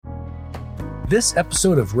This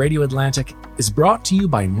episode of Radio Atlantic is brought to you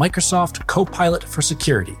by Microsoft Copilot for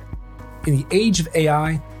Security. In the age of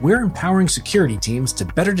AI, we're empowering security teams to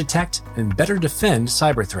better detect and better defend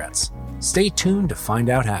cyber threats. Stay tuned to find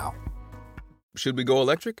out how. Should we go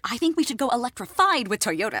electric? I think we should go electrified with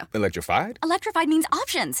Toyota. Electrified? Electrified means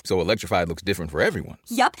options. So electrified looks different for everyone.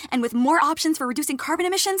 Yup, and with more options for reducing carbon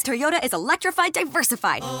emissions, Toyota is electrified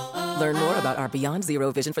diversified. Learn more about our Beyond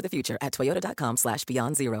Zero vision for the future at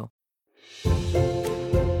toyota.com/Beyond Zero.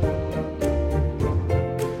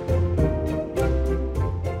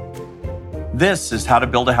 This is How to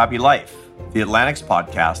Build a Happy Life, the Atlantic's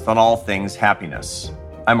podcast on all things happiness.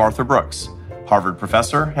 I'm Arthur Brooks, Harvard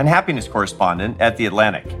professor and happiness correspondent at The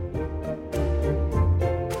Atlantic.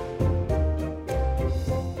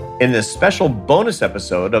 In this special bonus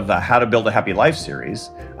episode of the How to Build a Happy Life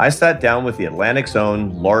series, I sat down with The Atlantic's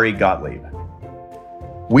own Lori Gottlieb.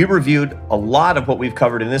 We reviewed a lot of what we've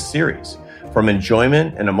covered in this series, from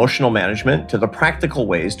enjoyment and emotional management to the practical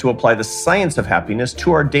ways to apply the science of happiness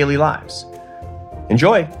to our daily lives.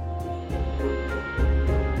 Enjoy.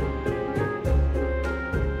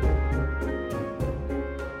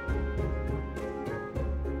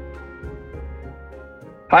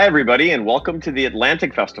 Hi, everybody, and welcome to the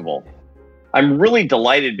Atlantic Festival. I'm really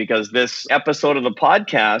delighted because this episode of the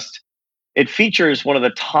podcast, it features one of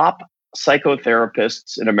the top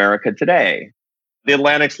psychotherapists in America today, the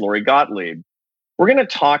Atlantic's Lori Gottlieb. We're going to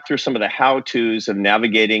talk through some of the how-tos of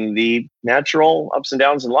navigating the natural ups and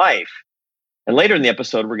downs in life. And later in the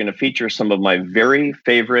episode, we're going to feature some of my very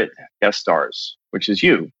favorite guest stars, which is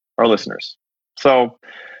you, our listeners. So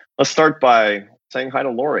let's start by saying hi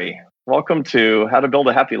to Lori. Welcome to How to Build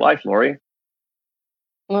a Happy Life, Lori.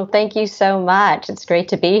 Well, thank you so much. It's great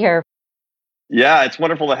to be here. Yeah, it's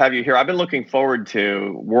wonderful to have you here. I've been looking forward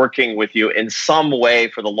to working with you in some way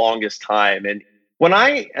for the longest time. And when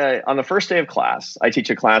on the first day of class, I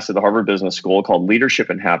teach a class at the Harvard Business School called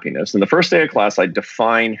Leadership and Happiness. And the first day of class, I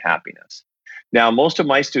define happiness. Now, most of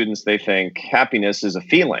my students, they think happiness is a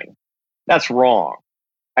feeling. That's wrong.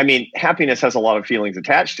 I mean, happiness has a lot of feelings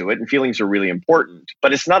attached to it, and feelings are really important,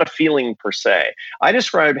 but it's not a feeling per se. I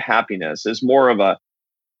describe happiness as more of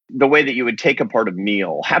the way that you would take apart a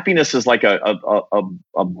meal. Happiness is like a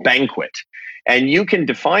banquet, and you can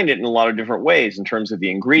define it in a lot of different ways in terms of the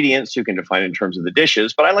ingredients. You can define it in terms of the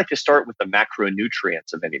dishes, but I like to start with the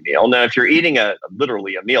macronutrients of any meal. Now, if you're eating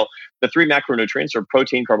literally a meal, the three macronutrients are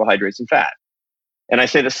protein, carbohydrates, and fat. And I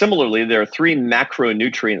say that similarly, there are three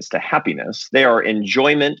macronutrients to happiness. They are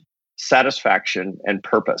enjoyment, satisfaction, and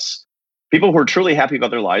purpose. People who are truly happy about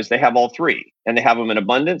their lives, they have all three, and they have them in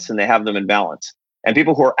abundance, and they have them in balance. And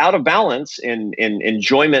people who are out of balance in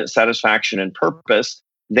enjoyment, satisfaction, and purpose,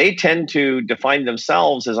 they tend to define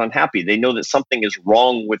themselves as unhappy. They know that something is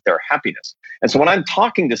wrong with their happiness. And so when I'm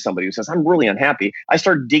talking to somebody who says, I'm really unhappy, I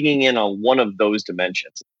start digging in on one of those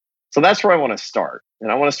dimensions. So that's where I want to start.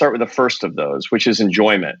 And I want to start with the first of those, which is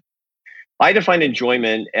enjoyment. I define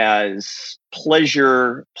enjoyment as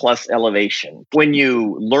pleasure plus elevation. When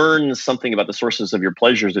you learn something about the sources of your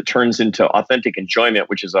pleasures, it turns into authentic enjoyment,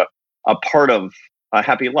 which is a part of a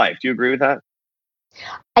happy life. Do you agree with that?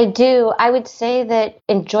 I do. I would say that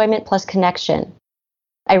enjoyment plus connection.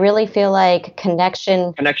 I really feel like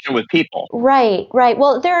connection with people. Right.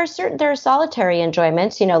 Well, there are solitary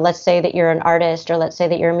enjoyments. Let's say that you're an artist, or let's say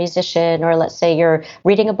that you're a musician, or let's say you're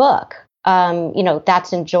reading a book.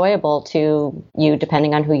 That's enjoyable to you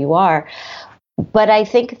depending on who you are. But I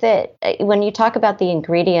think that when you talk about the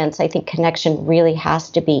ingredients, I think connection really has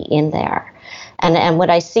to be in there. And what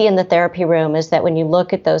I see in the therapy room is that when you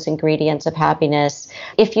look at those ingredients of happiness,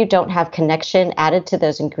 if you don't have connection added to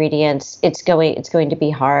those ingredients, it's going to be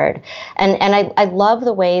hard. And I love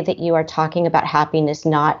the way that you are talking about happiness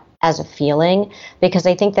not as a feeling, because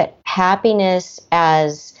I think that happiness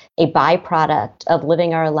as a byproduct of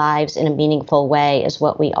living our lives in a meaningful way is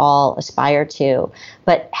what we all aspire to.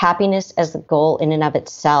 But happiness as the goal in and of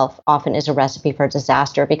itself often is a recipe for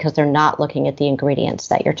disaster, because they're not looking at the ingredients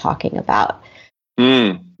that you're talking about.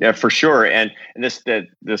 Yeah, for sure. And this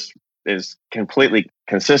is completely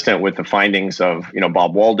consistent with the findings of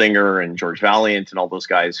Bob Waldinger and George Valiant and all those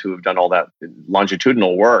guys who have done all that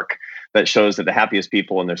longitudinal work that shows that the happiest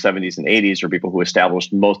people in their 70s and 80s are people who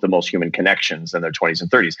established the most human connections in their 20s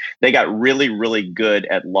and 30s. They got really, really good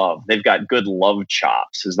at love. They've got good love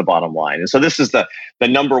chops is the bottom line. And so this is the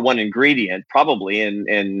number one ingredient probably in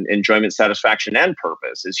enjoyment, satisfaction, and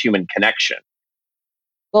purpose is human connection.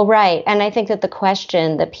 Well, right. And I think that the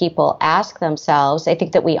question that people ask themselves, I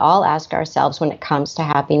think that we all ask ourselves when it comes to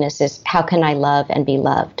happiness is, how can I love and be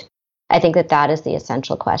loved? I think that is the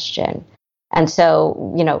essential question. And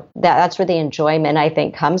so, that's where the enjoyment, I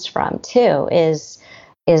think, comes from too, is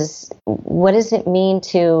what does it mean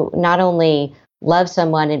to not only love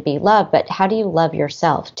someone and be loved, but how do you love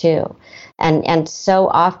yourself too? And so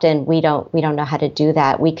often we don't know how to do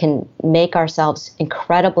that. We can make ourselves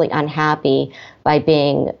incredibly unhappy by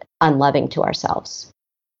being unloving to ourselves.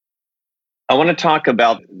 I want to talk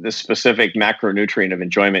about the specific macronutrient of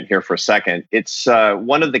enjoyment here for a second. It's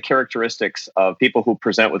one of the characteristics of people who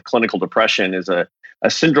present with clinical depression is a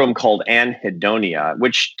syndrome called anhedonia,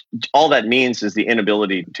 which all that means is the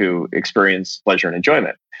inability to experience pleasure and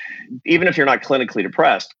enjoyment. Even if you're not clinically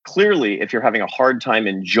depressed, clearly, if you're having a hard time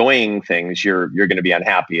enjoying things, you're going to be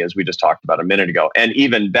unhappy, as we just talked about a minute ago. And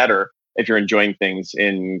even better, if you're enjoying things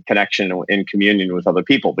in connection, in communion with other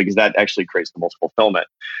people, because that actually creates the most fulfillment.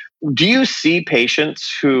 Do you see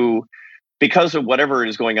patients who, because of whatever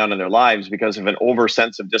is going on in their lives, because of an over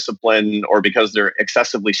sense of discipline, or because they're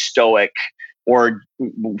excessively stoic, or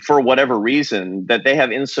for whatever reason, that they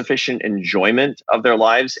have insufficient enjoyment of their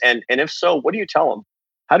lives? And if so, what do you tell them?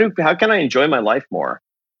 How can I enjoy my life more?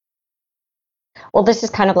 Well, this is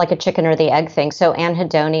kind of like a chicken or the egg thing. So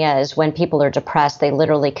anhedonia is when people are depressed, they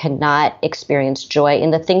literally cannot experience joy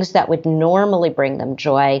in the things that would normally bring them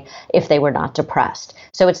joy if they were not depressed.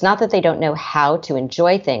 So it's not that they don't know how to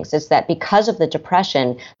enjoy things. It's that because of the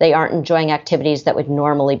depression, they aren't enjoying activities that would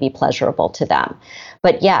normally be pleasurable to them.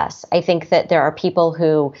 But yes, I think that there are people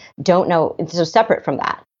who don't know. So separate from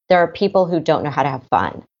that, there are people who don't know how to have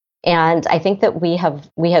fun. And I think that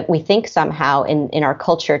we think somehow in our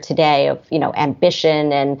culture today of,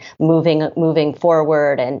 ambition and moving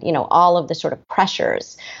forward and, all of the sort of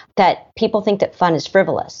pressures, that people think that fun is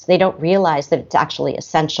frivolous. They don't realize that it's actually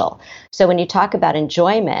essential. So when you talk about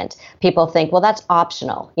enjoyment, people think, well, that's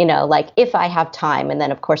optional, like if I have time. And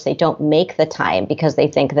then, of course, they don't make the time because they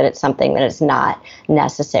think that it's something that is not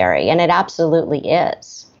necessary. And it absolutely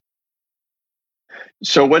is.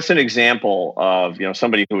 So what's an example of,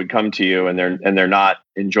 somebody who would come to you and they're not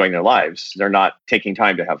enjoying their lives, they're not taking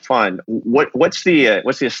time to have fun? What's the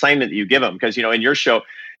assignment that you give them? Because in your show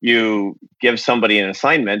you give somebody an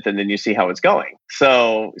assignment and then you see how it's going.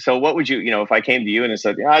 So what would you, if I came to you and I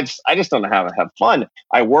said, I just don't know how to have fun.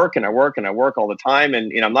 I work and I work and I work all the time,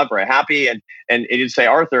 and I'm not very happy. And you'd say,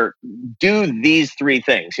 Arthur, do these three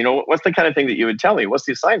things. What's the kind of thing that you would tell me? What's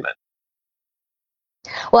the assignment?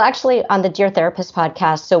 Well, actually, on the Dear Therapist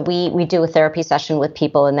podcast, so we do a therapy session with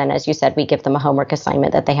people. And then, as you said, we give them a homework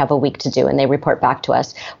assignment that they have a week to do, and they report back to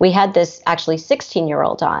us. We had this actually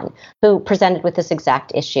 16-year-old on who presented with this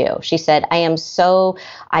exact issue. She said, I am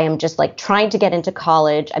just like trying to get into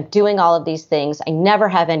college. I'm doing all of these things. I never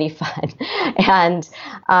have any fun.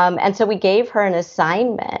 And so we gave her an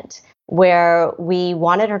assignment where we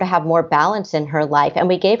wanted her to have more balance in her life. And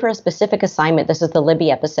we gave her a specific assignment. This is the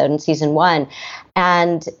Libby episode in season 1.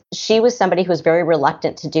 And she was somebody who was very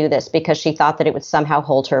reluctant to do this because she thought that it would somehow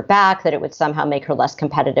hold her back, that it would somehow make her less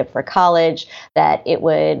competitive for college, that it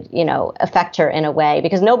would, affect her in a way,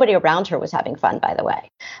 because nobody around her was having fun, by the way.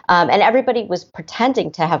 And everybody was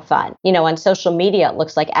pretending to have fun. On social media, it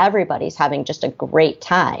looks like everybody's having just a great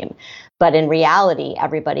time. But in reality,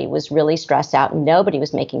 everybody was really stressed out and nobody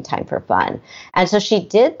was making time for fun. And so she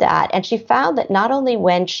did that. And she found that not only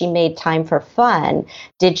when she made time for fun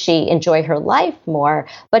did she enjoy her life more,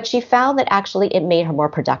 but she found that actually it made her more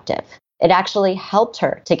productive. It actually helped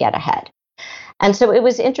her to get ahead. And so it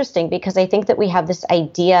was interesting because I think that we have this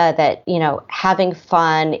idea that, having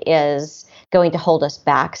fun is going to hold us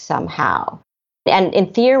back somehow. And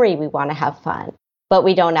in theory, we want to have fun. But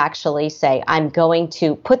we don't actually say, I'm going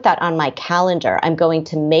to put that on my calendar. I'm going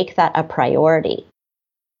to make that a priority.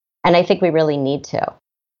 And I think we really need to.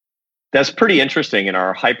 That's pretty interesting in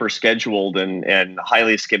our hyper-scheduled and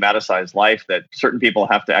highly schematized life, that certain people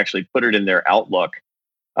have to actually put it in their Outlook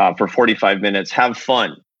for 45 minutes, have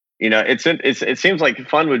fun. It seems like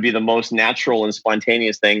fun would be the most natural and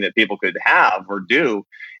spontaneous thing that people could have or do.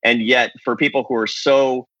 And yet for people who are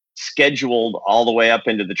so scheduled all the way up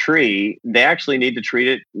into the tree, they actually need to treat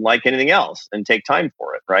it like anything else and take time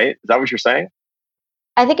for it, right? Is that what you're saying?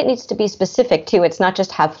 I think it needs to be specific too. It's not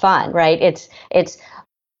just have fun, right? It's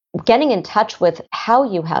getting in touch with how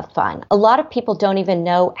you have fun. A lot of people don't even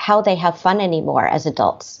know how they have fun anymore as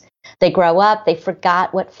adults. They grow up, they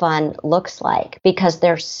forgot what fun looks like because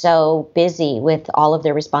they're so busy with all of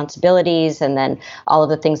their responsibilities and then all of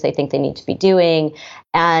the things they think they need to be doing.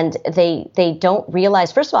 And they don't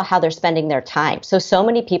realize, first of all, how they're spending their time. So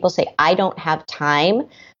many people say, I don't have time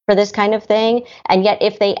for this kind of thing. And yet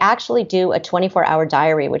if they actually do a 24-hour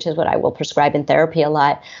diary, which is what I will prescribe in therapy a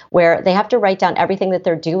lot, where they have to write down everything that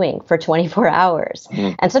they're doing for 24 hours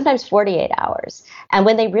and sometimes 48 hours. And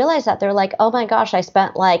when they realize that, they're like, oh my gosh, I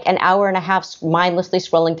spent like an hour and a half mindlessly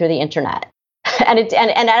scrolling through the internet. And it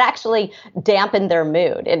actually dampened their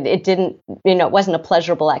mood. It didn't, it wasn't a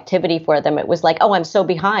pleasurable activity for them. It was like, oh, I'm so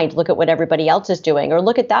behind. Look at what everybody else is doing. Or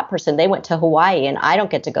look at that person. They went to Hawaii and I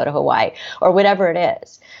don't get to go to Hawaii, or whatever it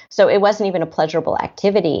is. So it wasn't even a pleasurable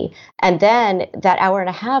activity. And then that hour and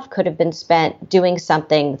a half could have been spent doing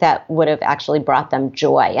something that would have actually brought them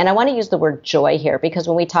joy. And I want to use the word joy here, because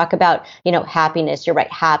when we talk about, happiness, you're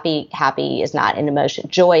right. Happy is not an emotion.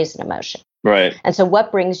 Joy is an emotion. Right. And so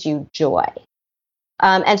what brings you joy?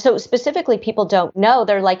 And so specifically, people don't know.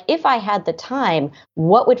 They're like, if I had the time,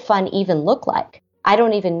 what would fun even look like? I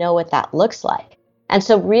don't even know what that looks like. And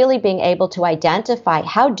so really being able to identify,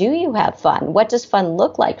 how do you have fun? What does fun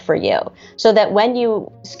look like for you? So that when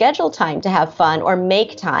you schedule time to have fun, or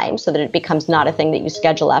make time so that it becomes not a thing that you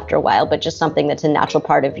schedule after a while, but just something that's a natural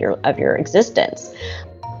part of your existence.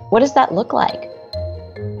 What does that look like?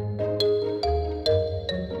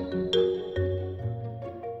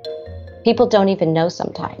 People don't even know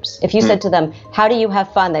sometimes. If you said to them, how do you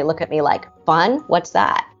have fun? They look at me like, fun? What's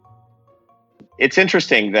that? It's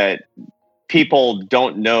interesting that people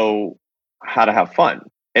don't know how to have fun.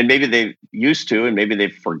 And maybe they used to, and maybe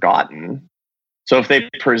they've forgotten. So if they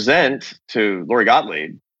present to Lori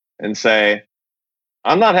Gottlieb and say,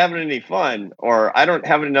 I'm not having any fun, or I don't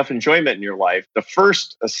have enough enjoyment in your life, the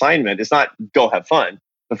first assignment is not go have fun.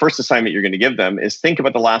 The first assignment you're going to give them is think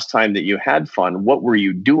about the last time that you had fun. What were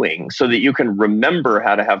you doing, so that you can remember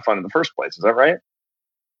how to have fun in the first place? Is that right?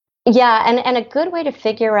 Yeah. And a good way to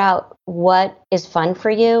figure out what is fun for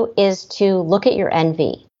you is to look at your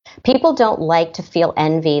envy. People don't like to feel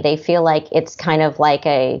envy. They feel like it's kind of like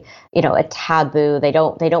a taboo. They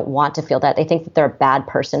don't want to feel that. They think that they're a bad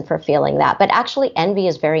person for feeling that. But actually, envy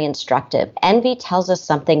is very instructive. Envy tells us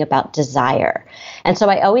something about desire. And so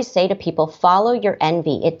I always say to people, follow your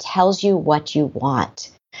envy. It tells you what you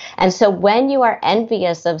want. And so when you are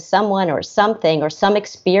envious of someone or something or some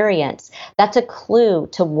experience, that's a clue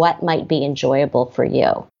to what might be enjoyable for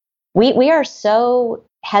you. We are so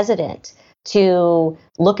hesitant to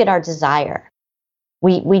look at our desire.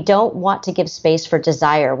 We don't want to give space for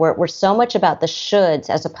desire. We're so much about the shoulds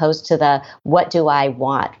as opposed to the what do I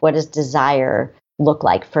want? What does desire look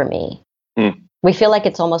like for me? We feel like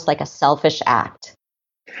it's almost like a selfish act.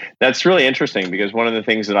 That's really interesting, because one of the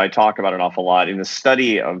things that I talk about an awful lot in the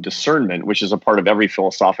study of discernment, which is a part of every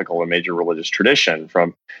philosophical and major religious tradition,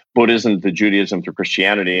 from Buddhism to Judaism to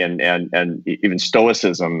Christianity and even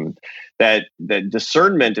Stoicism, that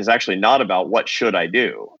discernment is actually not about what should I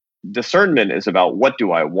do. Discernment is about what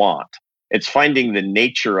do I want. It's finding the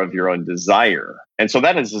nature of your own desire. And so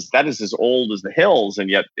that is as old as the hills, and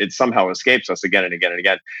yet it somehow escapes us again and again and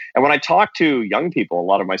again. And when I talk to young people, a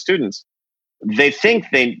lot of my students, they think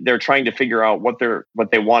they're trying to figure out what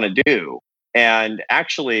they want to do. And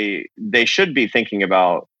actually, they should be thinking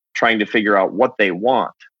about trying to figure out what they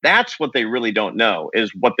want. That's what they really don't know,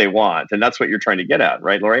 is what they want. And that's what you're trying to get at,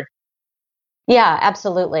 right, Lori? Yeah,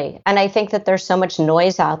 absolutely. And I think that there's so much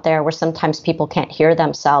noise out there where sometimes people can't hear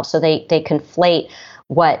themselves. So they conflate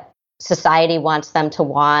what society wants them to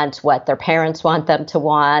want, what their parents want them to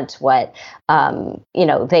want, what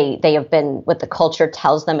they have been, what the culture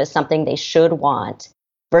tells them is something they should want,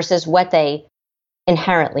 versus what they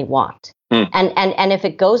inherently want. And if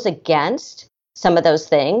it goes against some of those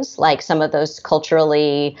things, like some of those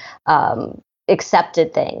culturally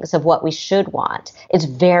accepted things of what we should want, it's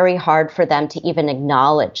very hard for them to even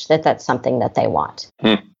acknowledge that that's something that they want.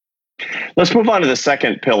 Let's move on to the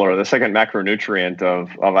second pillar, the second macronutrient of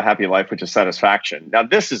a happy life, which is satisfaction. Now,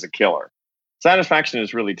 this is a killer. Satisfaction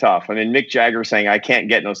is really tough. I mean, Mick Jagger saying, I can't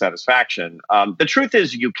get no satisfaction. The truth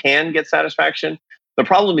is you can get satisfaction. The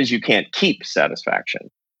problem is you can't keep satisfaction.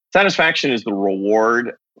 Satisfaction is the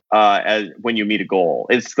reward when you meet a goal.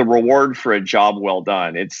 It's the reward for a job well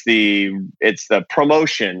done. It's the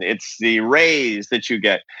promotion. It's the raise that you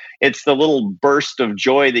get. It's the little burst of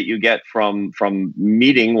joy that you get from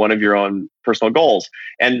meeting one of your own personal goals.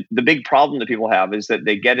 And the big problem that people have is that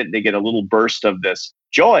they get a little burst of this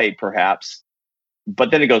joy, perhaps,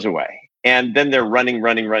 but then it goes away. And then they're running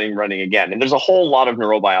again. And there's a whole lot of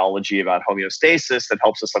neurobiology about homeostasis that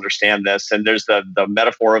helps us understand this. And there's the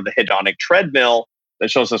metaphor of the hedonic treadmill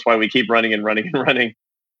that shows us why we keep running,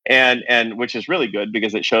 and which is really good,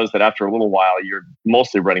 because it shows that after a little while, you're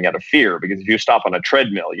mostly running out of fear, because if you stop on a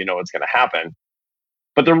treadmill, you know what's going to happen.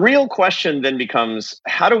 But the real question then becomes,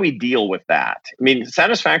 how do we deal with that? I mean,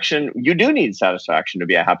 satisfaction, you do need satisfaction to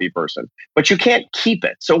be a happy person, but you can't keep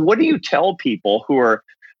it. So what do you tell people who are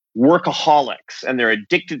workaholics and they're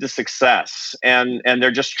addicted to success and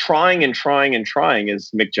they're just trying and trying and trying,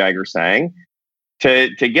 as Mick Jagger sang, to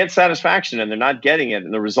get satisfaction, and they're not getting it.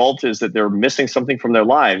 And the result is that they're missing something from their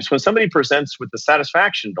lives. When somebody presents with the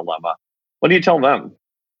satisfaction dilemma, what do you tell them?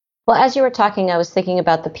 Well, as you were talking, I was thinking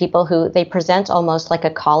about the people who they present almost like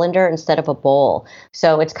a colander instead of a bowl.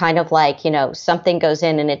 So it's kind of like, something goes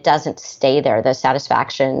in and it doesn't stay there. The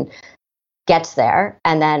satisfaction gets there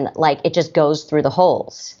and then like it just goes through the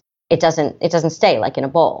holes. It doesn't stay like in a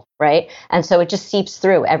bowl, right? And so it just seeps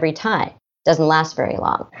through every time. It doesn't last very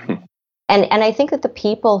long. And I think that the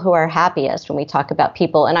people who are happiest, when we talk about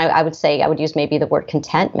people, and I would say I would use maybe the word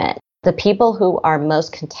contentment, the people who are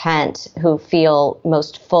most content, who feel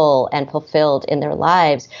most full and fulfilled in their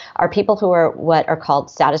lives, are people who are what are called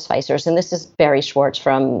satisficers. And this is Barry Schwartz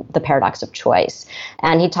from The Paradox of Choice.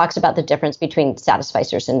 And he talks about the difference between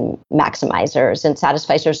satisficers and maximizers. And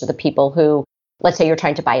satisficers are the people who, let's say you're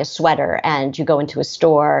trying to buy a sweater and you go into a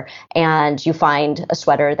store and you find a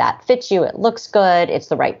sweater that fits you, it looks good, it's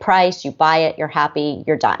the right price, you buy it, you're happy,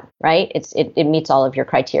 you're done, right? It meets all of your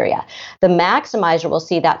criteria. The maximizer will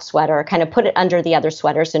see that sweater, kind of put it under the other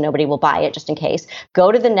sweater so nobody will buy it just in case,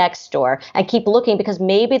 go to the next store and keep looking because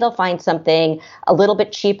maybe they'll find something a little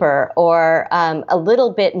bit cheaper or a little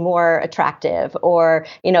bit more attractive or,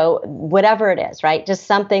 whatever it is, right? Just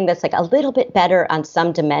something that's like a little bit better on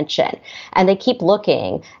some dimension. And they keep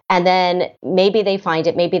looking, and then maybe they find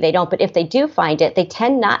it, maybe they don't. But if they do find it, they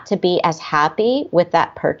tend not to be as happy with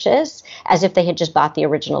that purchase as if they had just bought the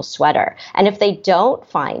original sweater. And if they don't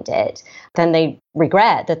find it, then they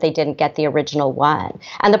regret that they didn't get the original one.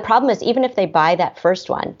 And the problem is, even if they buy that first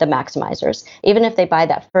one, the maximizers, even if they buy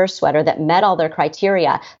that first sweater that met all their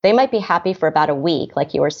criteria, they might be happy for about a week,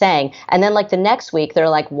 like you were saying. And then like the next week, they're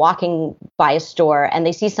like walking by a store and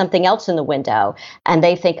they see something else in the window and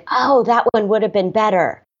they think, oh, that one would have been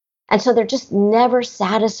better. And so they're just never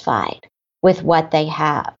satisfied with what they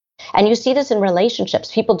have. And you see this in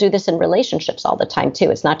relationships. People do this in relationships all the time,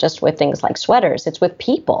 too. It's not just with things like sweaters. It's with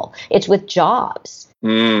people. It's with jobs.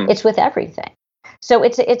 It's with everything. So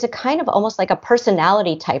it's a kind of almost like a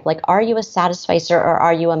personality type. Like, are you a satisficer or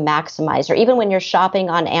are you a maximizer? Even when you're shopping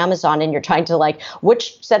on Amazon and you're trying to like,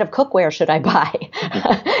 which set of cookware should I buy?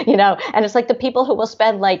 And it's like the people who will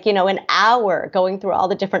spend like, an hour going through all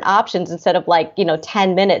the different options instead of like,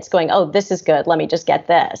 10 minutes going, oh, this is good. Let me just get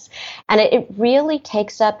this. And it really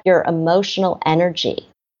takes up your emotional energy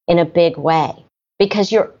in a big way.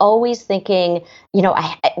 Because you're always thinking,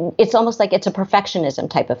 it's almost like it's a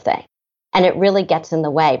perfectionism type of thing. And it really gets in the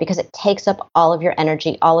way because it takes up all of your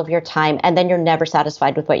energy, all of your time, and then you're never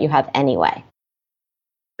satisfied with what you have anyway.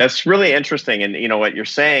 That's really interesting. And what you're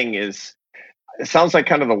saying is, it sounds like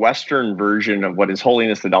kind of the Western version of what His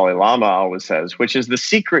Holiness the Dalai Lama always says, which is the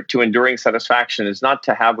secret to enduring satisfaction is not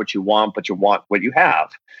to have what you want, but you want what you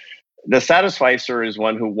have. The satisficer is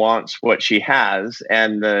one who wants what she has,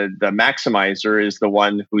 and the maximizer is the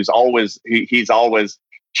one who's he's always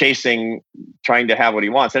chasing, trying to have what he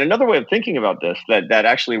wants. And another way of thinking about this that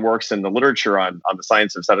actually works in the literature on the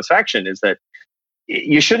science of satisfaction is that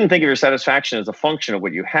you shouldn't think of your satisfaction as a function of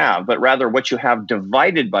what you have, but rather what you have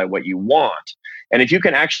divided by what you want. And if you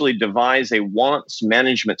can actually devise a wants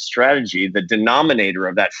management strategy, the denominator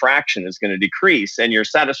of that fraction is going to decrease and your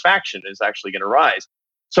satisfaction is actually going to rise.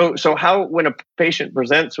 So how, when a patient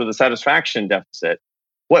presents with a satisfaction deficit,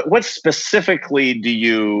 what specifically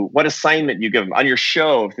what assignment do you give them on your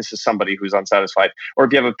show if this is somebody who's unsatisfied? Or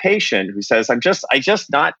if you have a patient who says,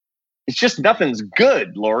 it's just nothing's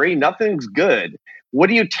good, Lori, nothing's good. What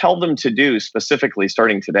do you tell them to do specifically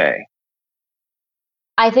starting today?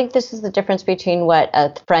 I think this is the difference between what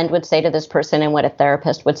a friend would say to this person and what a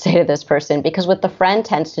therapist would say to this person. Because what the friend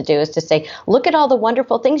tends to do is to say, look at all the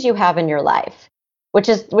wonderful things you have in your life, which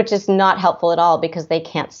is not helpful at all because they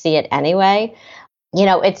can't see it anyway.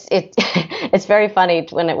 It's very funny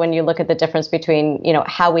when you look at the difference between,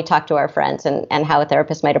 how we talk to our friends and how a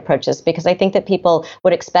therapist might approach this, because I think that people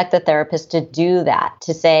would expect the therapist to do that,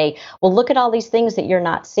 to say, well, look at all these things that you're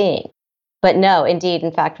not seeing. But no, indeed,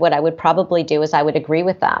 in fact, what I would probably do is I would agree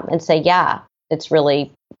with them and say, yeah, it's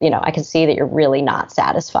really, I can see that you're really not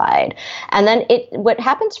satisfied. And then what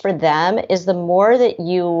happens for them is the more that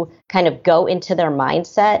you kind of go into their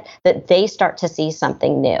mindset, that they start to see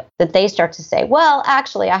something new, that they start to say, well,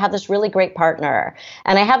 actually, I have this really great partner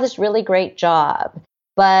and I have this really great job.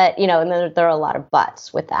 But, and then there are a lot of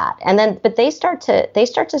buts with that. And then, but they start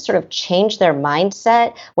to sort of change their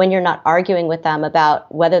mindset when you're not arguing with them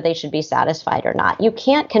about whether they should be satisfied or not. You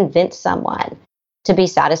can't convince someone to be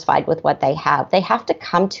satisfied with what they have. They have to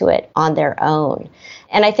come to it on their own.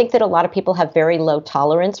 And I think that a lot of people have very low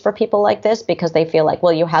tolerance for people like this because they feel like,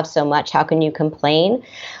 well, you have so much, how can you complain?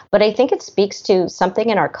 But I think it speaks to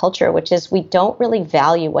something in our culture, which is we don't really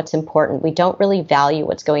value what's important. We don't really value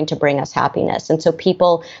what's going to bring us happiness. And so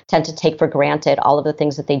people tend to take for granted all of the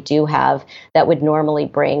things that they do have that would normally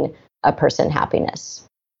bring a person happiness.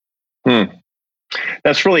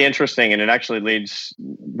 That's really interesting, and it actually leads,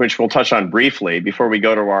 which we'll touch on briefly before we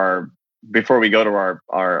go to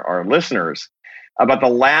our listeners, about the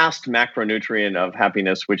last macronutrient of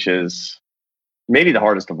happiness, which is maybe the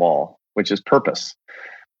hardest of all, which is purpose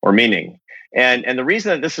or meaning. And the reason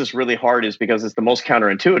that this is really hard is because it's the most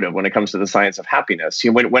counterintuitive when it comes to the science of happiness.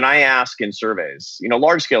 When I ask in surveys,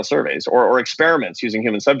 large scale surveys or experiments using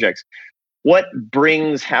human subjects, what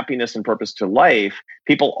brings happiness and purpose to life?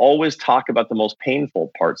 People always talk about the most painful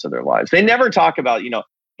parts of their lives. They never talk about,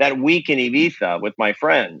 that week in Ibiza with my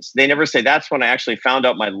friends. They never say that's when I actually found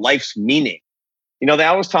out my life's meaning. They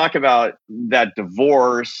always talk about that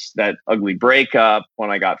divorce, that ugly breakup, when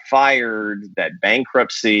I got fired, that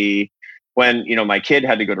bankruptcy, when, my kid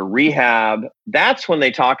had to go to rehab. That's when they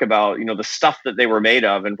talk about, the stuff that they were made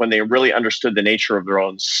of and when they really understood the nature of their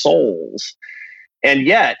own souls. And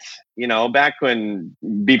yet, back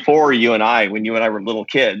before you and I were little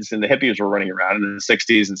kids and the hippies were running around in the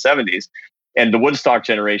 60s and 70s, and the Woodstock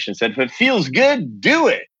generation said, if it feels good, do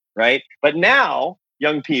it, right? But now,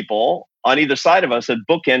 young people on either side of us that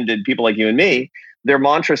bookended people like you and me, their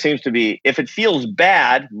mantra seems to be, if it feels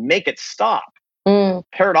bad, make it stop.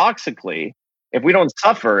 Paradoxically, if we don't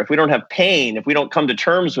suffer, if we don't have pain, if we don't come to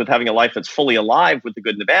terms with having a life that's fully alive with the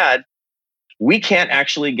good and the bad, we can't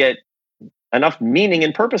actually get enough meaning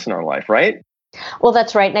and purpose in our life, right? Well,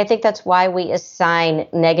 that's right. And I think that's why we assign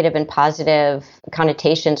negative and positive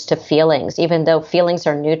connotations to feelings, even though feelings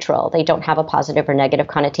are neutral. They don't have a positive or negative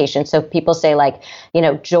connotation. So people say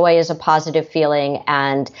joy is a positive feeling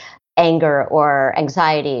and anger or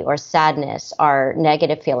anxiety or sadness are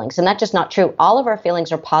negative feelings. And that's just not true. All of our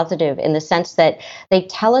feelings are positive in the sense that they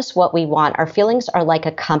tell us what we want. Our feelings are like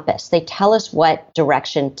a compass. They tell us what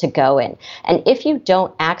direction to go in. And if you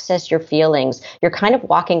don't access your feelings, you're kind of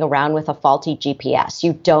walking around with a faulty GPS.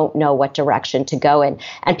 You don't know what direction to go in.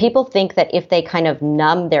 And people think that if they kind of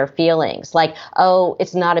numb their feelings, like, oh,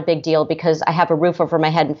 it's not a big deal because I have a roof over my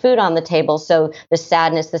head and food on the table. So this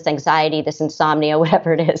sadness, this anxiety, this insomnia,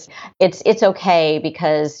 whatever it is, it's okay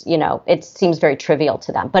because, it seems very trivial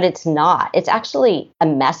to them, but it's not. It's actually a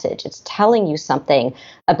message. It's telling you something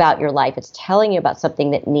about your life. It's telling you about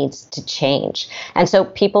something that needs to change. And so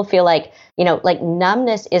people feel like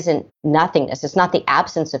numbness isn't nothingness. It's not the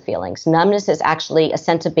absence of feelings. Numbness is actually a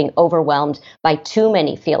sense of being overwhelmed by too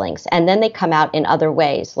many feelings. And then they come out in other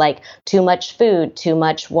ways, like too much food, too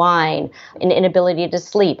much wine, an inability to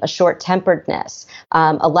sleep, a short-temperedness,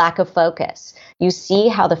 a lack of focus. You see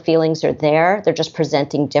how the feelings are there. They're just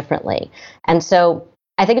presenting differently. And so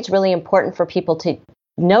I think it's really important for people to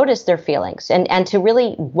notice their feelings and to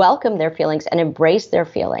really welcome their feelings and embrace their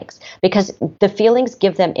feelings, because the feelings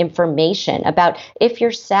give them information about if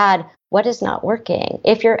you're sad, what is not working?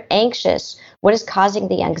 If you're anxious, what is causing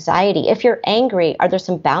the anxiety? If you're angry, are there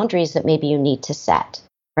some boundaries that maybe you need to set,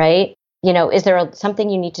 right? Is there something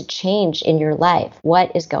you need to change in your life?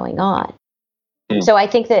 What is going on? So I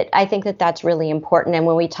think that that's really important. And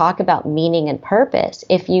when we talk about meaning and purpose,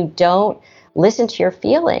 if you don't listen to your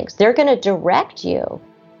feelings, they're going to direct you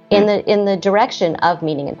in the direction of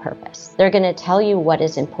meaning and purpose. They're going to tell you what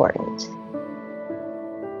is important.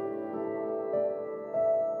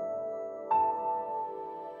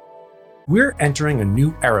 We're entering a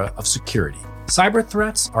new era of security. Cyber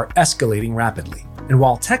threats are escalating rapidly. And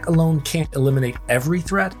while tech alone can't eliminate every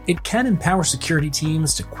threat, it can empower security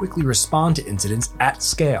teams to quickly respond to incidents at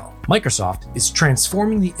scale. Microsoft is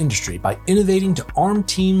transforming the industry by innovating to arm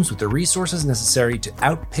teams with the resources necessary to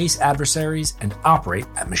outpace adversaries and operate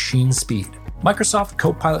at machine speed. Microsoft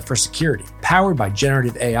Copilot for Security, powered by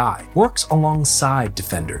generative AI, works alongside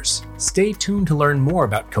defenders. Stay tuned to learn more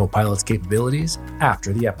about Copilot's capabilities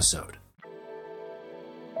after the episode.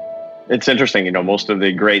 It's interesting, most of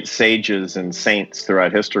the great sages and saints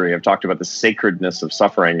throughout history have talked about the sacredness of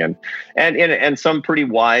suffering, and some pretty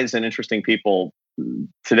wise and interesting people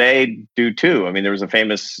today do too. I mean, there was a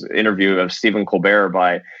famous interview of Stephen Colbert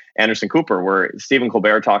by Anderson Cooper, where Stephen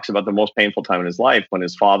Colbert talks about the most painful time in his life when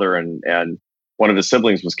his father and one of his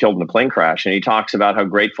siblings was killed in a plane crash. And he talks about how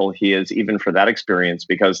grateful he is even for that experience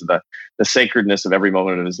because of the sacredness of every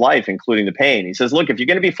moment of his life, including the pain. He says, look, if you're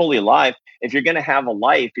going to be fully alive, if you're going to have a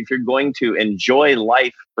life, if you're going to enjoy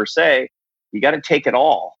life per se, you got to take it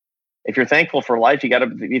all. If you're thankful for life, you got to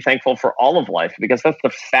be thankful for all of life because that's the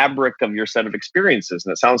fabric of your set of experiences.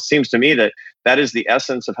 And it seems to me that that is the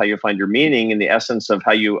essence of how you find your meaning and the essence of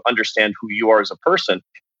how you understand who you are as a person,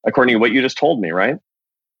 according to what you just told me, right?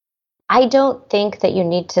 I don't think that you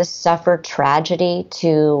need to suffer tragedy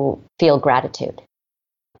to feel gratitude.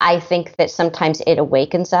 I think that sometimes it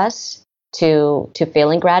awakens us to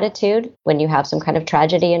feeling gratitude when you have some kind of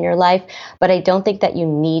tragedy in your life. But I don't think that you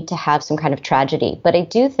need to have some kind of tragedy. But I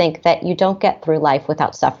do think that you don't get through life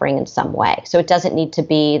without suffering in some way. So it doesn't need to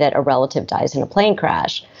be that a relative dies in a plane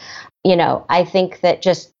crash. I think that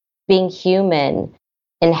just being human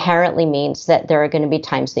inherently means that there are going to be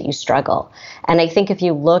times that you struggle. And I think if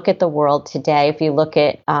you look at the world today, if you look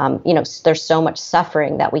at, there's so much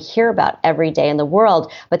suffering that we hear about every day in the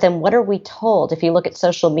world, but then what are we told? If you look at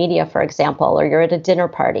social media, for example, or you're at a dinner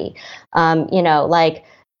party, nobody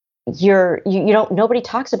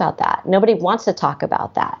talks about that. Nobody wants to talk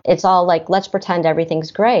about that. It's all like, let's pretend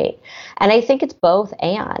everything's great. And I think it's both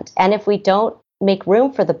and. And if we don't make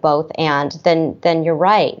room for the both and, then you're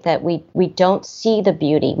right that we don't see the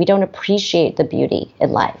beauty. We don't appreciate the beauty in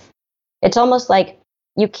life. It's almost like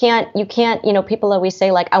you can't, people always say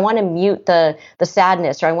like, I want to mute the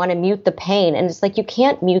sadness or I want to mute the pain. And it's like, you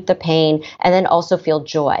can't mute the pain and then also feel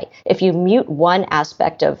joy. If you mute one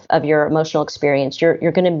aspect of your emotional experience, you're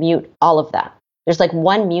going to mute all of them. There's like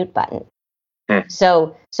one mute button.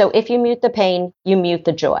 So if you mute the pain, you mute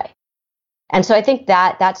the joy. And so I think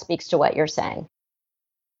that speaks to what you're saying.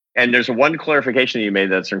 And there's one clarification you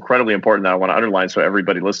made that's incredibly important that I want to underline so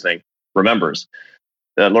everybody listening remembers.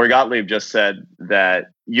 Lori Gottlieb just said that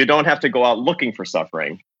you don't have to go out looking for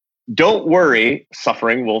suffering. Don't worry,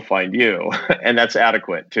 suffering will find you. And that's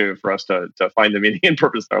adequate for us to find the meaning and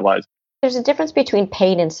purpose in our lives. There's a difference between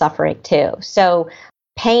pain and suffering too. So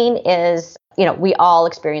pain is, we all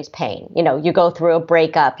experience pain. You go through a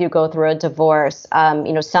breakup, you go through a divorce,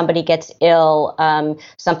 somebody gets ill,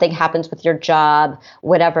 something happens with your job,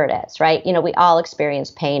 whatever it is, right? We all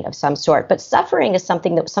experience pain of some sort, but suffering is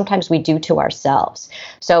something that sometimes we do to ourselves.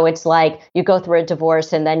 So it's like you go through a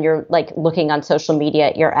divorce and then you're like looking on social media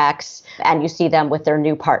at your ex and you see them with their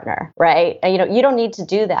new partner, right? And, you don't need to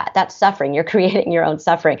do that. That's suffering. You're creating your own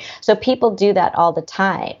suffering. So people do that all the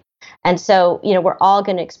time. And so, we're all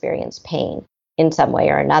going to experience pain in some way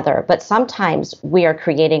or another, but sometimes we are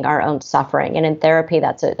creating our own suffering. And in therapy,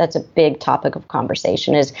 that's a big topic of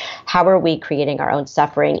conversation is how are we creating our own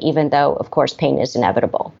suffering, even though, of course, pain is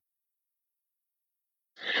inevitable.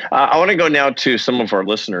 I want to go now to some of our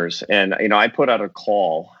listeners. And, I put out a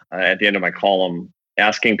call at the end of my column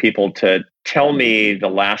asking people to tell me the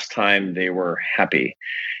last time they were happy.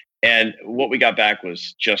 And what we got back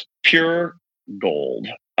was just pure gold.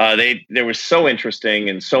 They were so interesting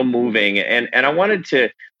and so moving. And I wanted to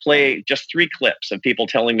play just 3 clips of people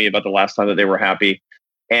telling me about the last time that they were happy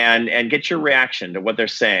and get your reaction to what they're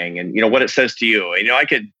saying and, what it says to you. And, I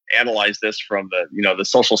could analyze this from the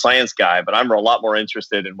social science guy, but I'm a lot more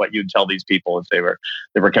interested in what you'd tell these people if they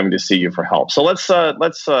were coming to see you for help. So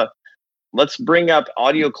let's bring up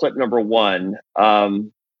audio clip number 1,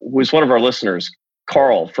 who's one of our listeners,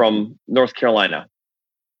 Carl from North Carolina.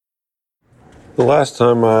 The last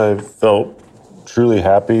time I felt truly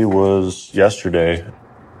happy was yesterday.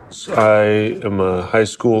 I am a high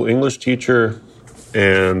school English teacher,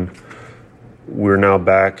 and we're now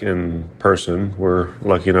back in person. We're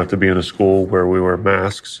lucky enough to be in a school where we wear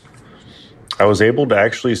masks. I was able to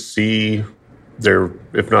actually see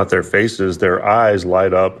if not their faces, their eyes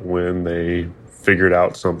light up when they figured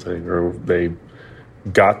out something or they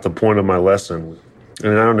got the point of my lesson.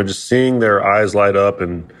 And I don't know, just seeing their eyes light up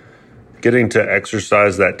and getting to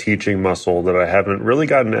exercise that teaching muscle that I haven't really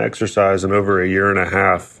gotten to exercise in over a year and a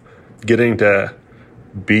half, getting to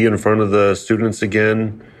be in front of the students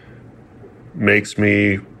again makes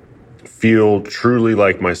me feel truly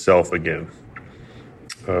like myself again.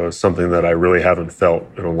 Something that I really haven't felt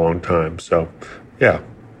in a long time. So, yeah,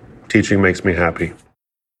 teaching makes me happy.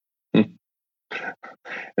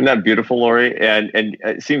 Isn't that beautiful, Lori? And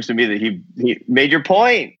it seems to me that he made your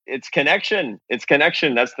point. It's connection. It's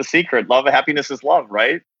connection. That's the secret. Love, happiness is love,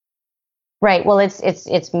 right? Right. Well,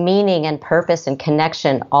 it's meaning and purpose and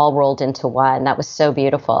connection all rolled into one. That was so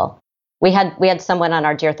beautiful. We had someone on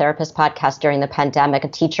our Dear Therapist podcast during the pandemic, a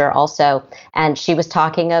teacher also, and she was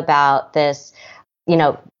talking about this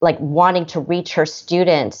like wanting to reach her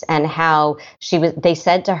students, and how they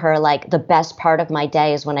said to her, like, the best part of my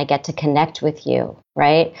day is when I get to connect with you.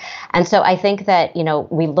 Right. And so I think that,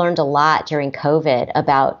 we learned a lot during COVID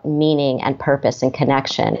about meaning and purpose and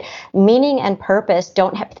connection. Meaning and purpose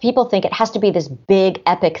people think it has to be this big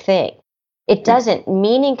epic thing. It doesn't.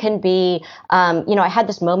 Meaning can be, I had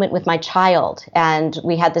this moment with my child, and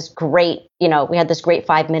we had this great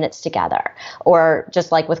 5 minutes together. Or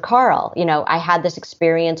just like with Carl, I had this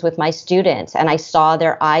experience with my students, and I saw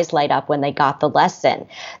their eyes light up when they got the lesson.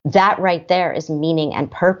 That right there is meaning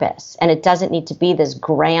and purpose. And it doesn't need to be this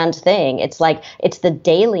grand thing. It's the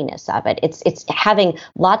dailiness of it. It's having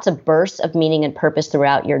lots of bursts of meaning and purpose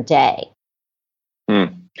throughout your day.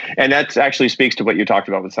 And that actually speaks to what you talked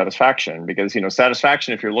about with satisfaction, because,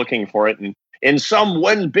 satisfaction, if you're looking for it in some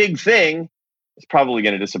one big thing, it's probably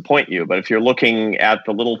going to disappoint you. But if you're looking at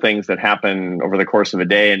the little things that happen over the course of a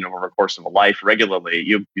day and over the course of a life regularly,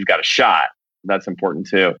 you've got a shot. That's important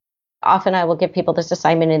too. Often I will give people this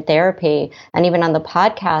assignment in therapy and even on the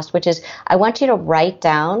podcast, which is, I want you to write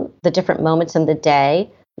down the different moments in the day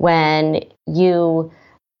when you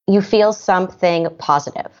feel something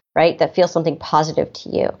positive, right? That feels something positive to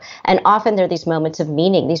you. And often there are these moments of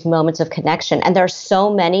meaning, these moments of connection. And there are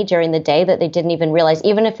so many during the day that they didn't even realize,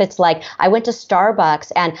 even if it's like, I went to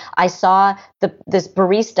Starbucks and I saw this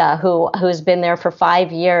barista who's been there for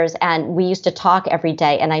 5 years, and we used to talk every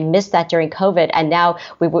day, and I missed that during COVID. And now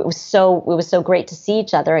it was so great to see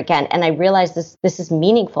each other again. And I realized this is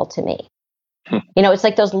meaningful to me. It's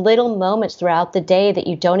like those little moments throughout the day that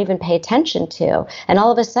you don't even pay attention to. And all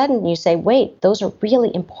of a sudden you say, wait, those are really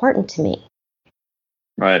important to me.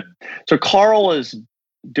 Right. So Carl is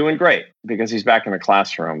doing great because he's back in the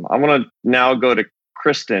classroom. I want to now go to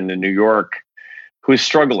Kristen in New York, who's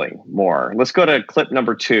struggling more. Let's go to clip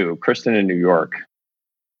number 2, Kristen in New York.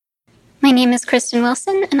 My name is Kristen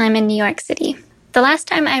Wilson, and I'm in New York City. The last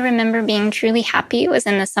time I remember being truly happy was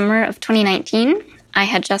in the summer of 2019. I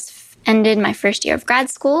had just ended my first year of grad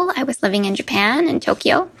school. I was living in Japan, in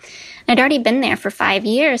Tokyo. I'd already been there for 5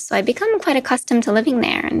 years, so I'd become quite accustomed to living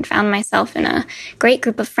there and found myself in a great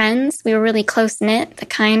group of friends. We were really close-knit, the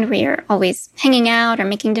kind where you're always hanging out or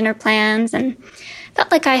making dinner plans, and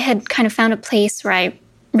felt like I had kind of found a place where I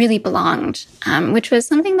really belonged, which was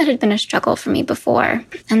something that had been a struggle for me before.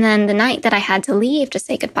 And then the night that I had to leave to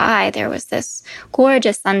say goodbye, there was this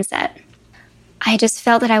gorgeous sunset. I just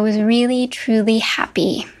felt that I was really, truly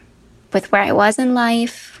happy with where I was in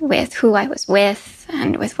life, with who I was with,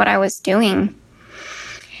 and with what I was doing.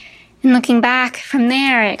 And looking back from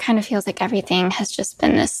there, it kind of feels like everything has just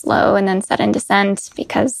been this slow and then sudden descent,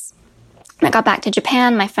 because when I got back to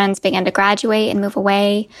Japan, my friends began to graduate and move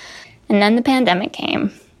away, and then the pandemic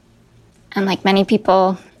came. And like many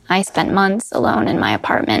people, I spent months alone in my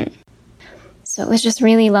apartment. So it was just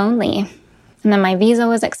really lonely. And then my visa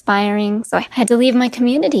was expiring, so I had to leave my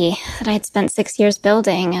community that I had spent 6 years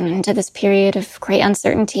building and into this period of great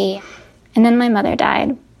uncertainty. And then my mother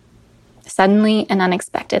died, suddenly and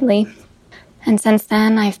unexpectedly. And since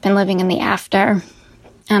then, I've been living in the after,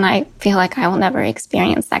 and I feel like I will never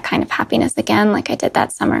experience that kind of happiness again like I did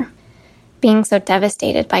that summer. Being so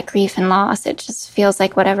devastated by grief and loss, it just feels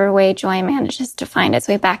like whatever way joy manages to find its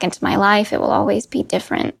way back into my life, it will always be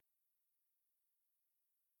different.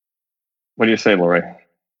 What do you say, Lori?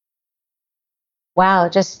 Wow,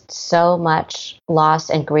 just so much loss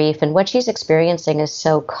and grief. And what she's experiencing is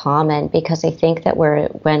so common, because I think that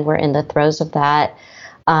when we're in the throes of that,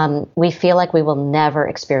 we feel like we will never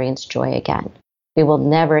experience joy again. We will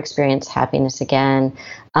never experience happiness again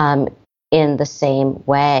in the same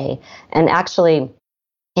way. And actually,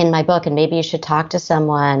 in my book, and maybe you should talk to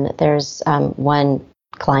someone, there's one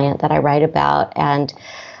client that I write about, and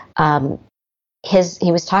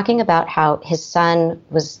he was talking about how his son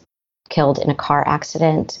was killed in a car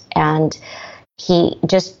accident, and he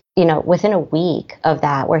just, within a week of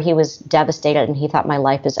that, where he was devastated and he thought, my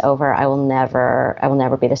life is over, I will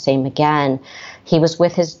never be the same again. He was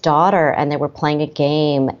with his daughter and they were playing a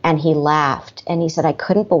game, and he laughed, and he said, I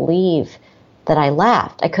couldn't believe that I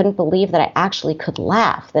laughed. I couldn't believe that I actually could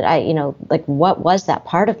laugh, that what was that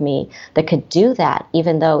part of me that could do that,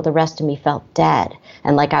 even though the rest of me felt dead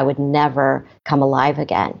and like I would never come alive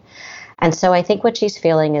again. And so I think what she's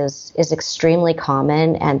feeling is extremely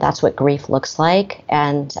common, and that's what grief looks like.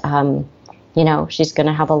 And, she's going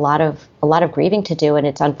to have a lot of grieving to do. And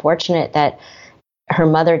it's unfortunate that her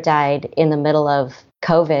mother died in the middle of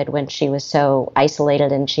COVID, when she was so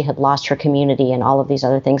isolated and she had lost her community and all of these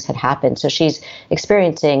other things had happened. So she's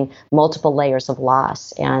experiencing multiple layers of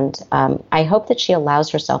loss. And I hope that she allows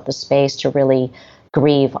herself the space to really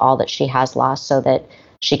grieve all that she has lost, so that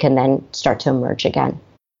she can then start to emerge again.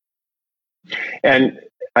 And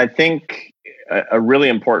I think a really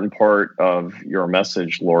important part of your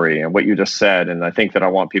message, Lori, and what you just said, and I think that I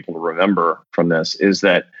want people to remember from this is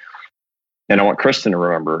that, and I want Kristen to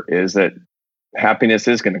remember, is that happiness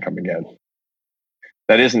is going to come again.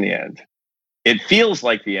 That isn't the end. It feels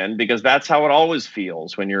like the end because that's how it always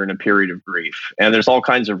feels when you're in a period of grief. And there's all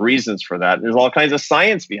kinds of reasons for that. There's all kinds of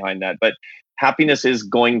science behind that, but happiness is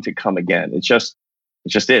going to come again. It just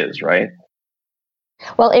is, right?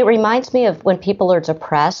 Well, it reminds me of when people are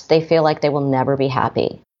depressed, they feel like they will never be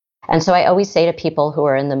happy. And so I always say to people who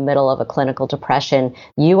are in the middle of a clinical depression,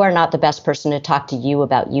 you are not the best person to talk to you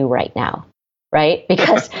about you right now, right?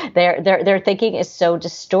 Because their thinking is so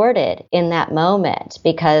distorted in that moment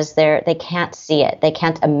because they can't see it. They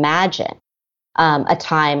can't imagine a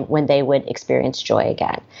time when they would experience joy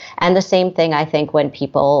again. And the same thing, I think, when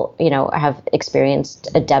people, have experienced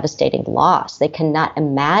a devastating loss, they cannot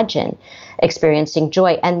imagine experiencing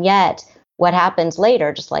joy. And yet what happens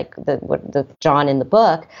later, just like the John in the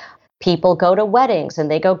book, people go to weddings and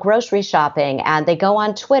they go grocery shopping and they go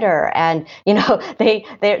on Twitter and,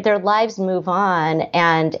 their lives move on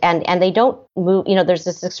and they don't move. There's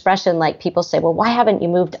this expression like people say, well, why haven't you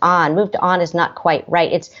moved on? Moved on is not quite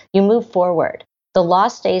right. It's you move forward. The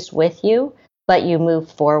loss stays with you, but you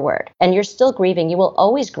move forward and you're still grieving. You will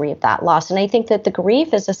always grieve that loss. And I think that the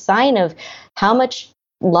grief is a sign of how much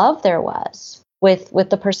love there was with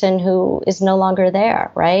the person who is no longer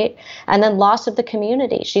there, right? And then loss of the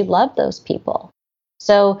community. She loved those people.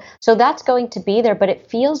 So that's going to be there, but it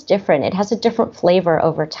feels different. It has a different flavor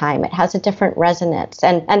over time. It has a different resonance.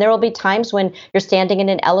 And there will be times when you're standing in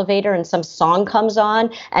an elevator and some song comes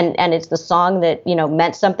on and it's the song that,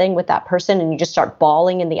 meant something with that person and you just start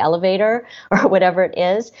bawling in the elevator or whatever it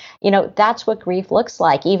is. That's what grief looks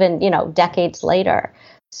like, even, decades later.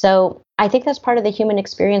 So I think that's part of the human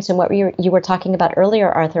experience and what you were talking about earlier,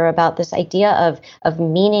 Arthur, about this idea of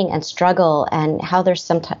meaning and struggle and how they're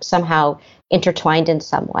somehow intertwined in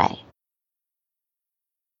some way.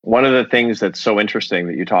 One of the things that's so interesting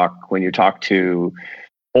that when you talk to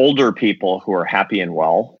older people who are happy and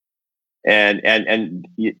well, and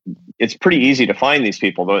it's pretty easy to find these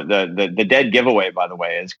people. The dead giveaway, by the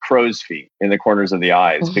way, is crow's feet in the corners of the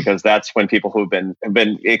eyes, because that's when people who've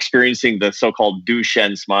been experiencing the so-called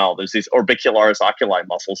Duchenne smile. There's these orbicularis oculi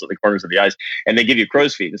muscles at the corners of the eyes, and they give you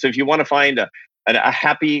crow's feet. And so if you want to find a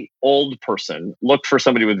happy old person, look for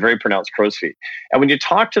somebody with very pronounced crow's feet. And when you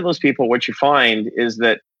talk to those people, what you find is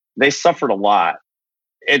that they suffered a lot.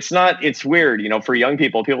 It's weird, for young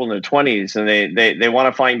people in their 20s, and they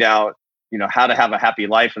want to find out, how to have a happy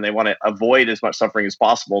life, and they want to avoid as much suffering as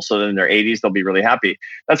possible so that in their 80s they'll be really happy.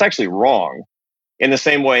 That's actually wrong. In the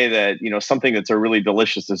same way that, something that's a really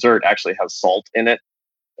delicious dessert actually has salt in it.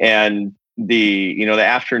 And the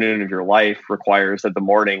afternoon of your life requires that the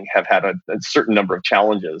morning have had a certain number of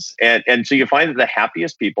challenges. And so you find that the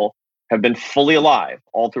happiest people have been fully alive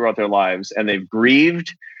all throughout their lives, and they've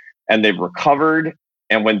grieved and they've recovered.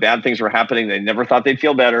 And when bad things were happening, they never thought they'd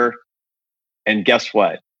feel better. And guess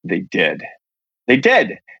what? They did.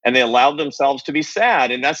 And they allowed themselves to be sad.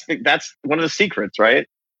 And that's one of the secrets, right?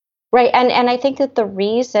 Right. And I think that the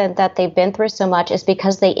reason that they've been through so much is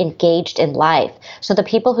because they engaged in life. So the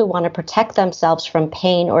people who want to protect themselves from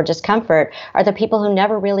pain or discomfort are the people who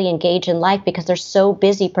never really engage in life because they're so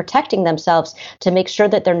busy protecting themselves to make sure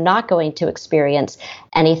that they're not going to experience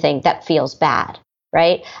anything that feels bad.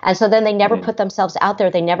 Right. And so then they never put themselves out there.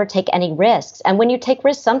 They never take any risks. And when you take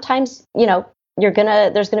risks, sometimes,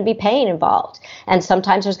 there's going to be pain involved, and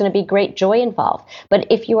sometimes there's going to be great joy involved. But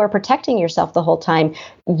if you are protecting yourself the whole time,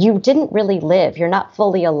 you didn't really live. You're not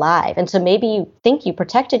fully alive. And so maybe you think you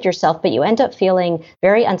protected yourself, but you end up feeling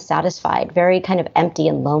very unsatisfied, very kind of empty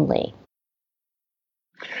and lonely.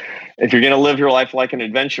 If you're going to live your life like an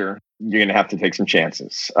adventure, you're going to have to take some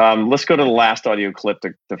chances. Let's go to the last audio clip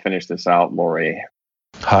to finish this out, Lori.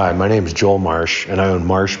 Hi, my name is Joel Marsh, and I own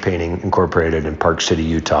Marsh Painting Incorporated in Park City,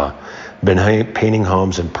 Utah. I've been painting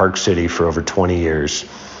homes in Park City for over 20 years,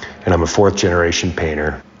 and I'm a fourth-generation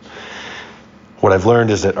painter. What I've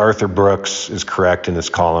learned is that Arthur Brooks is correct in this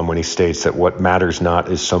column when he states that what matters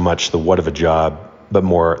not is so much the what of a job, but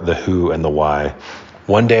more the who and the why.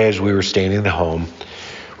 One day as we were staying in the home,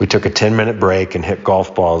 we took a 10-minute break and hit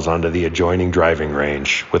golf balls onto the adjoining driving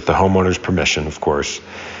range, with the homeowner's permission, of course.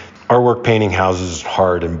 Our work painting houses is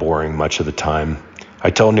hard and boring much of the time. I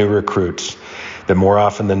tell new recruits that more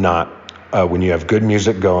often than not, when you have good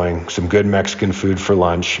music going, some good Mexican food for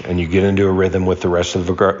lunch, and you get into a rhythm with the rest of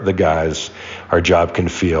the guys, our job can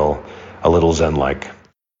feel a little zen-like.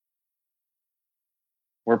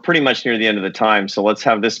 We're pretty much near the end of the time, so let's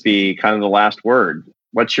have this be kind of the last word.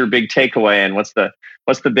 What's your big takeaway, and what's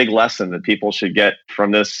the big lesson that people should get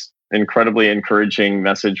from this incredibly encouraging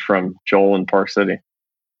message from Joel in Park City?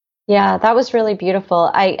 Yeah, that was really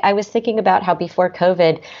beautiful. I was thinking about how before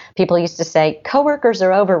COVID, people used to say coworkers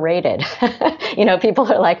are overrated.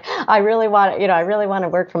 People are like, I really want to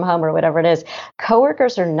work from home or whatever it is.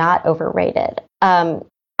 Coworkers are not overrated.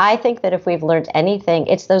 I think that if we've learned anything,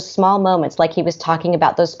 it's those small moments, like he was talking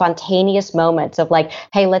about, those spontaneous moments of like,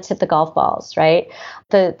 hey, let's hit the golf balls, right?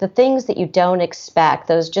 The things that you don't expect,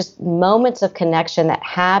 those just moments of connection that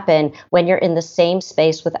happen when you're in the same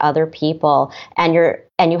space with other people and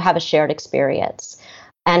you have a shared experience.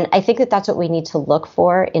 And I think that that's what we need to look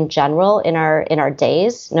for in general in our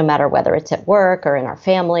days, no matter whether it's at work or in our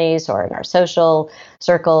families or in our social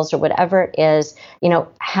circles or whatever it is.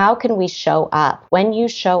 How can we show up? When you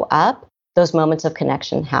show up, those moments of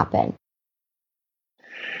connection happen.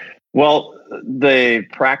 Well, the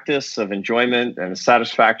practice of enjoyment and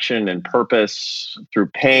satisfaction and purpose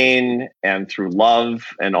through pain and through love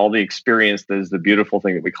and all the experience that is the beautiful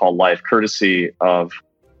thing that we call life, courtesy of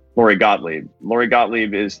Lori Gottlieb. Lori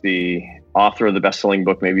Gottlieb is the author of the best-selling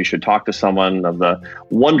book, Maybe You Should Talk to Someone, of the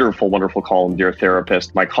wonderful, wonderful column, Dear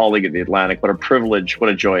Therapist, my colleague at The Atlantic. What a privilege, what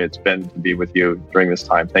a joy it's been to be with you during this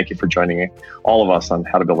time. Thank you for joining all of us on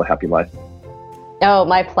How to Build a Happy Life. Oh,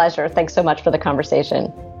 my pleasure. Thanks so much for the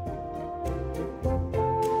conversation.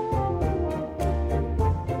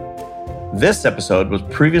 This episode was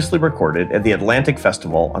previously recorded at the Atlantic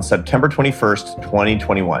Festival on September 21st,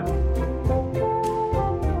 2021.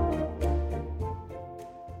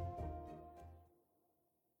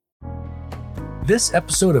 This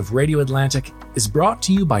episode of Radio Atlantic is brought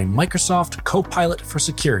to you by Microsoft Copilot for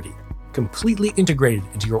Security, completely integrated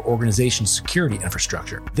into your organization's security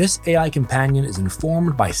infrastructure. This AI companion is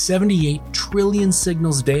informed by 78 trillion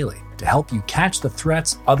signals daily to help you catch the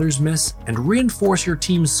threats others miss and reinforce your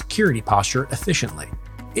team's security posture efficiently.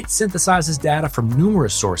 It synthesizes data from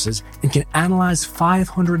numerous sources and can analyze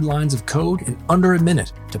 500 lines of code in under a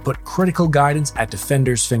minute to put critical guidance at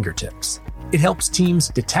defenders' fingertips. It helps teams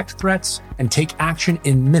detect threats and take action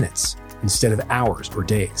in minutes instead of hours or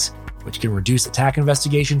days, which can reduce attack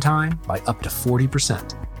investigation time by up to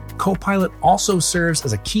 40%. Copilot also serves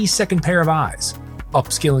as a key second pair of eyes,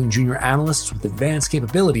 upskilling junior analysts with advanced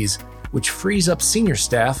capabilities, which frees up senior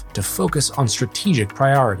staff to focus on strategic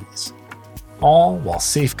priorities, all while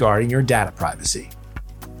safeguarding your data privacy.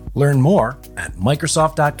 Learn more at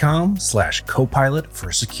Microsoft.com/Copilot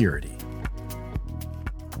for Security.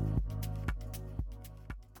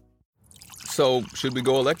 So, should we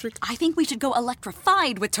go electric? I think we should go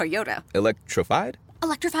electrified with Toyota. Electrified?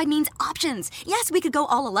 Electrified means options. Yes, we could go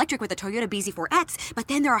all electric with the Toyota BZ4X, but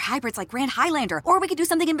then there are hybrids like Grand Highlander, or we could do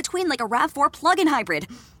something in between like a RAV4 plug-in hybrid.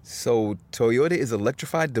 So, Toyota is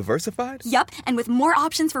electrified diversified? Yup, and with more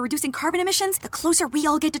options for reducing carbon emissions, the closer we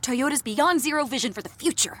all get to Toyota's Beyond Zero vision for the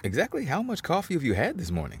future. Exactly how much coffee have you had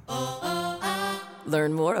this morning?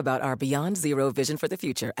 Learn more about our Beyond Zero vision for the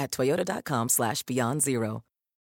future at toyota.com/beyond zero.